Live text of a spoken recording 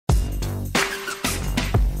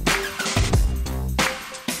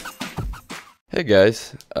Hey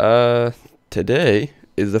guys, today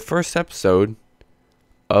is the first episode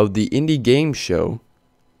of the Indie Game Show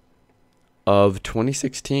of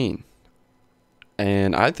 2016,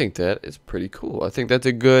 and I think that is pretty cool. I think that's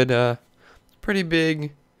a good, pretty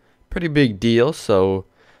big deal. So,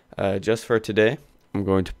 just for today, I'm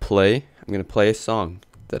going to play a song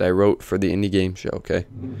that I wrote for the Indie Game Show. Okay,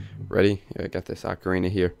 ready? Yeah, I got this ocarina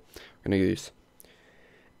here. We're gonna use.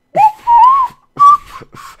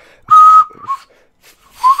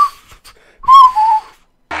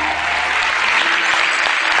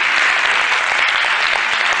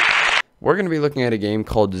 We're going to be looking at a game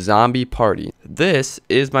called Zombie Party. This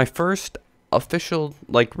is my first official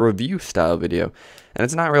review style video, and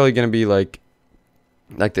it's not really going to be like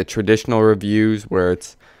the traditional reviews where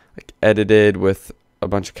it's edited with a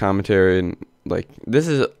bunch of commentary, and this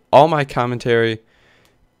is all my commentary.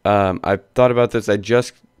 I thought about this. I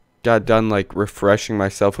just got done refreshing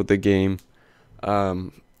myself with the game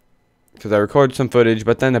because I recorded some footage,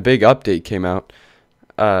 but then a big update came out.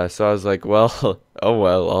 So I was like, well, oh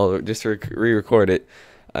well, I'll just re-record it.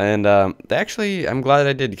 And I'm glad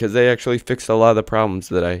I did, because they actually fixed a lot of the problems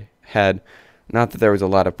that I had. Not that there was a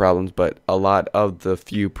lot of problems, but a lot of the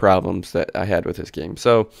few problems that I had with this game.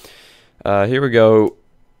 So here we go.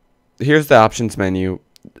 Here's the options menu.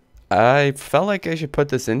 I felt like I should put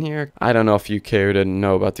this in here. I don't know if you care to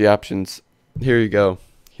know about the options. Here you go.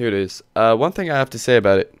 Here it is. One thing I have to say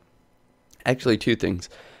about it. Actually, two things.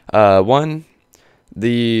 One,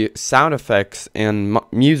 the sound effects and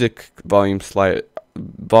music volume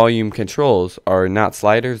controls are not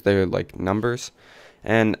sliders, they're like numbers.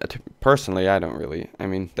 And personally, I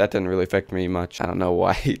mean, that didn't really affect me much. I don't know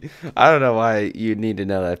why. I don't know why you need to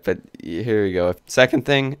know that, but here you go. Second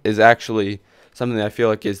thing is actually something that I feel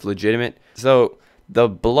like is legitimate. So the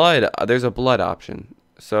blood, there's a blood option.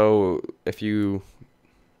 So if you,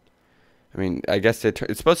 I mean, I guess it's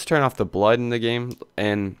supposed to turn off the blood in the game,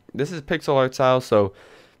 and this is pixel art style, so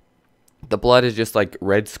the blood is just like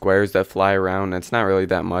red squares that fly around. It's not really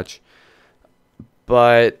that much,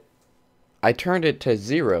 but I turned it to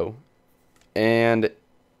 0, and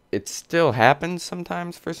it still happens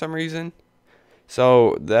sometimes for some reason.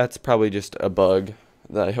 So that's probably just a bug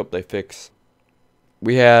that I hope they fix.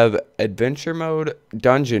 We have adventure mode,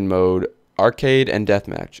 dungeon mode, arcade, and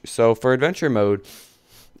deathmatch. So for adventure mode,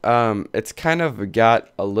 it's kind of got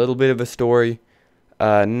a little bit of a story.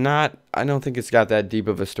 I don't think it's got that deep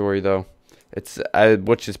of a story though.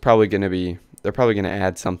 Which is probably gonna be, they're probably gonna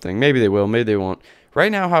add something. Maybe they will, maybe they won't.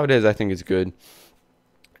 Right now, how it is, I think is good.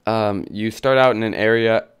 You start out in an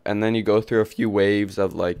area, and then you go through a few waves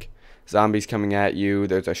of zombies coming at you.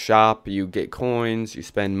 There's a shop. You get coins. You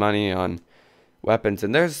spend money on weapons,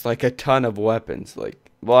 and there's a ton of weapons.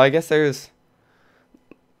 Well, I guess there's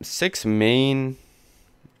 6 main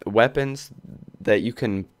weapons that you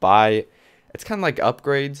can buy. It's kind of like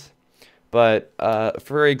upgrades, but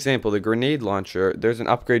for example, the grenade launcher, there's an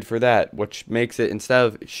upgrade for that, which makes it, instead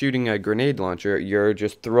of shooting a grenade launcher, you're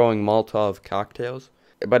just throwing Molotov cocktails,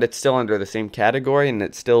 but it's still under the same category, and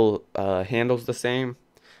it still handles the same.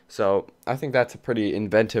 So I think that's a pretty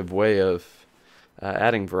inventive way of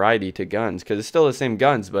adding variety to guns, because it's still the same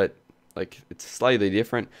guns, but it's slightly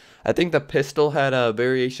different. I think the pistol had a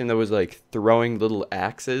variation that was throwing little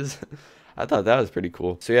axes. I thought that was pretty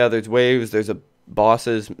cool. So yeah, there's waves, there's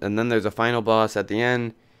bosses, and then there's a final boss at the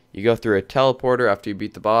end. You go through a teleporter after you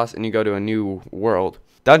beat the boss, and you go to a new world.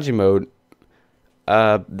 Dungeon mode.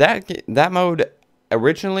 That mode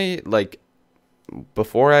originally,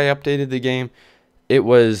 before I updated the game, it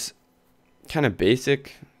was kind of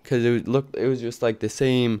basic, because it was just the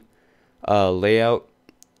same layout.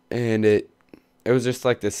 And it was just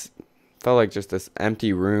this, felt like just this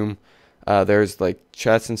empty room. There's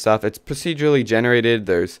chests and stuff. It's procedurally generated.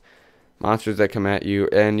 There's monsters that come at you,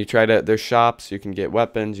 and there's shops. You can get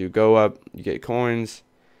weapons. You go up, you get coins.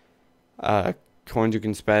 Coins you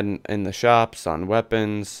can spend in the shops on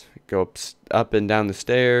weapons. Go up and down the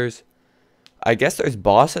stairs. I guess there's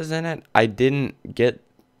bosses in it. I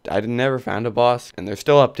never found a boss, and they're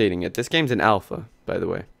still updating it. This game's in alpha, by the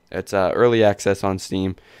way. It's early access on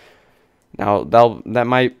Steam. Now that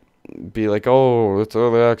might be oh, it's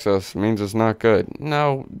early access, means it's not good.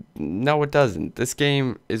 No, it doesn't. This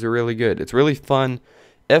game is really good. It's really fun.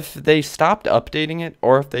 If they stopped updating it,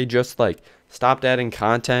 or if they just stopped adding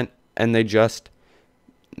content, and they just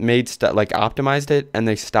made stuff optimized it, and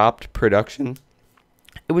they stopped production,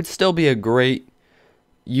 it would still be a great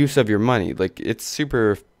use of your money. It's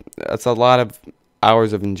a lot of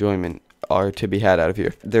hours of enjoyment are to be had out of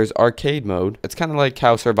here. There's arcade mode. It's kind of like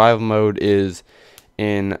how survival mode is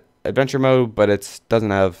in adventure mode, but it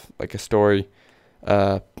doesn't have a story.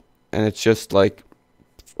 and it's just like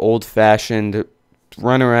old-fashioned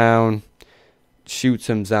run around, shoot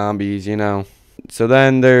some zombies, you know. So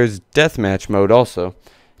then there's deathmatch mode also.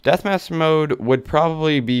 Deathmatch mode would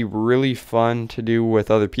probably be really fun to do with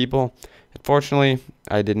other people. Unfortunately,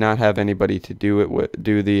 I did not have anybody to do it with,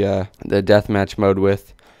 do the deathmatch mode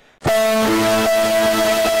with.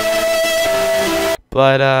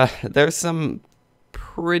 But there's some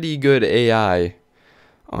pretty good AI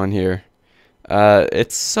on here.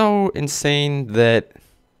 It's so insane that,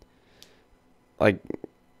 like,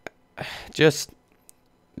 just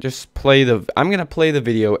play the. I'm gonna play the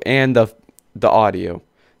video and the audio,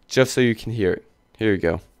 just so you can hear it. Here you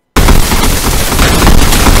go.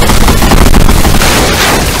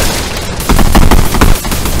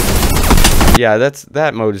 Yeah,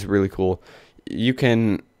 that mode is really cool. You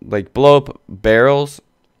can like blow up barrels,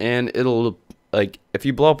 and it'll, like, if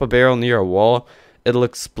you blow up a barrel near a wall, it'll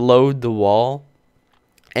explode the wall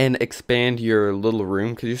and expand your little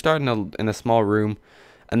room, because you start in a small room,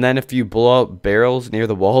 and then if you blow up barrels near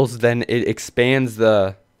the walls, then it expands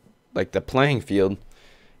the playing field,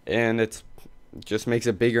 and it just makes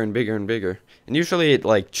it bigger and bigger and bigger. And usually it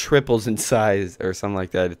like triples in size or something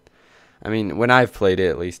like that. I mean, when I've played it,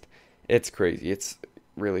 at least, it's crazy. It's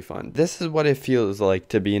really fun. This is what it feels like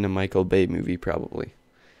to be in a Michael Bay movie, probably.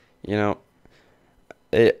 You know,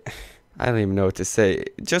 I don't even know what to say.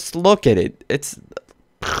 Just look at it. It's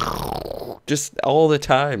just all the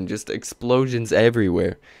time, just explosions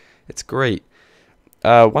everywhere. It's great.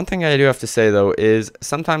 One thing I do have to say, though, is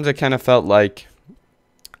sometimes I kind of felt like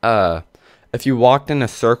if you walked in a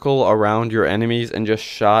circle around your enemies and just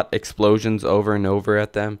shot explosions over and over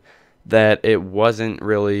at them, that it wasn't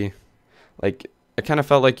really, like, I kind of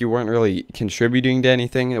felt like you weren't really contributing to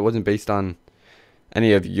anything. It wasn't based on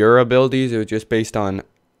any of your abilities. It was just based on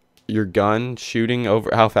your gun shooting over,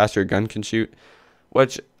 how fast your gun can shoot,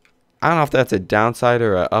 which I don't know if that's a downside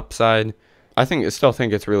or a upside. I still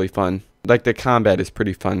think it's really fun. Like, the combat is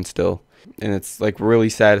pretty fun still, and it's like really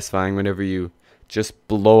satisfying whenever you just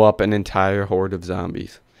blow up an entire horde of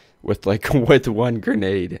zombies with with one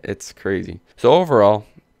grenade. It's crazy. So overall,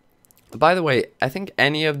 by the way, I think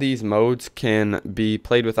any of these modes can be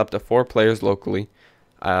played with up to 4 players locally.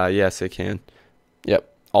 Yes, it can.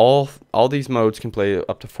 Yep. All these modes can play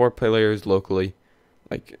up to 4 players locally,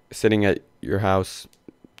 like sitting at your house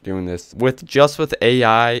doing this. With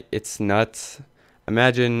AI, it's nuts.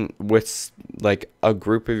 Imagine with like a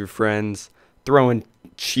group of your friends throwing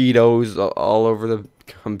Cheetos all over the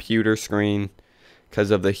computer screen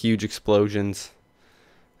because of the huge explosions.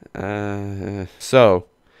 So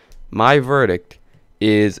my verdict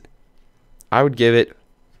is I would give it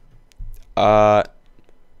 9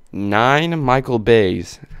 Michael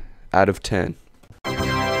Bays out of 10.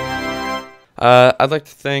 I'd like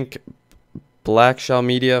to thank Black Shell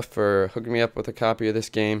Media for hooking me up with a copy of this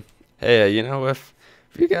game. Hey, you know, if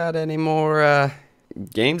you got any more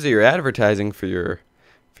games that you're advertising for your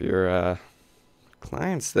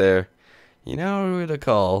clients there, you know who to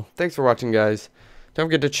call. Thanks for watching, guys. Don't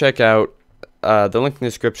forget to check out the link in the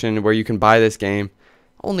description where you can buy this game.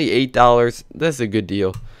 Only $8. This is a good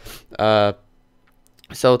deal.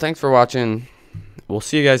 So thanks for watching. We'll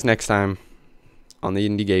see you guys next time on the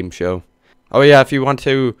Indie Game Show. Oh yeah, if you want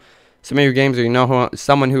to submit your games, or you know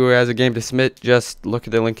someone who has a game to submit, just look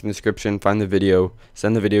at the link in the description, find the video,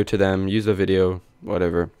 send the video to them, use the video,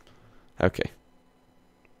 whatever. Okay.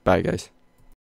 Bye, guys.